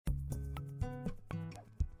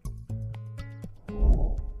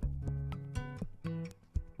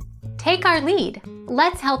Take our lead.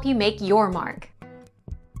 Let's help you make your mark.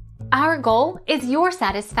 Our goal is your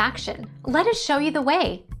satisfaction. Let us show you the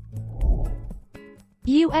way.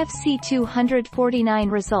 UFC 249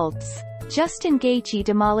 results. Justin Gaethje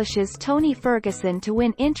demolishes Tony Ferguson to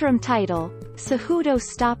win interim title. Cejudo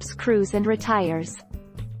stops Cruz and retires.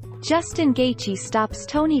 Justin Gaethje stops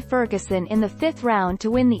Tony Ferguson in the 5th round to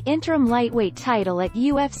win the interim lightweight title at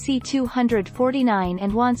UFC 249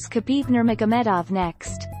 and wants Khabib Nurmagomedov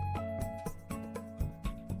next.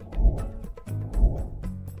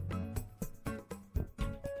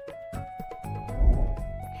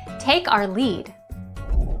 Take our lead.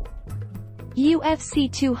 UFC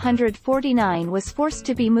 249 was forced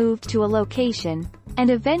to be moved to a location,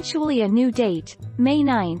 and eventually a new date, May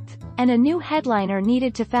 9th, and a new headliner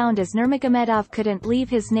needed to found as Nurmagomedov couldn't leave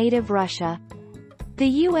his native Russia.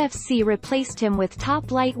 The UFC replaced him with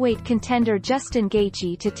top lightweight contender Justin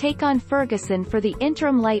Gaethje to take on Ferguson for the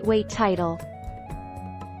interim lightweight title.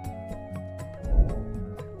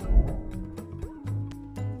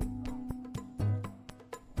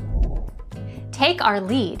 Take our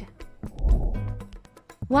lead.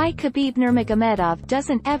 Why Khabib Nurmagomedov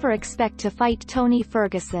doesn't ever expect to fight Tony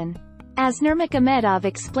Ferguson. As Nurmagomedov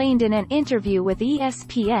explained in an interview with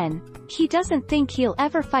ESPN, he doesn't think he'll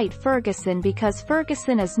ever fight Ferguson because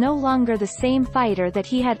Ferguson is no longer the same fighter that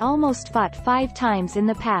he had almost fought 5 times in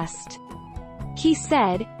the past. He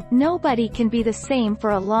said, "Nobody can be the same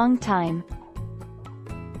for a long time."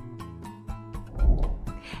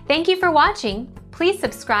 Thank you for watching. Please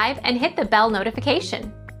subscribe and hit the bell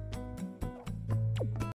notification.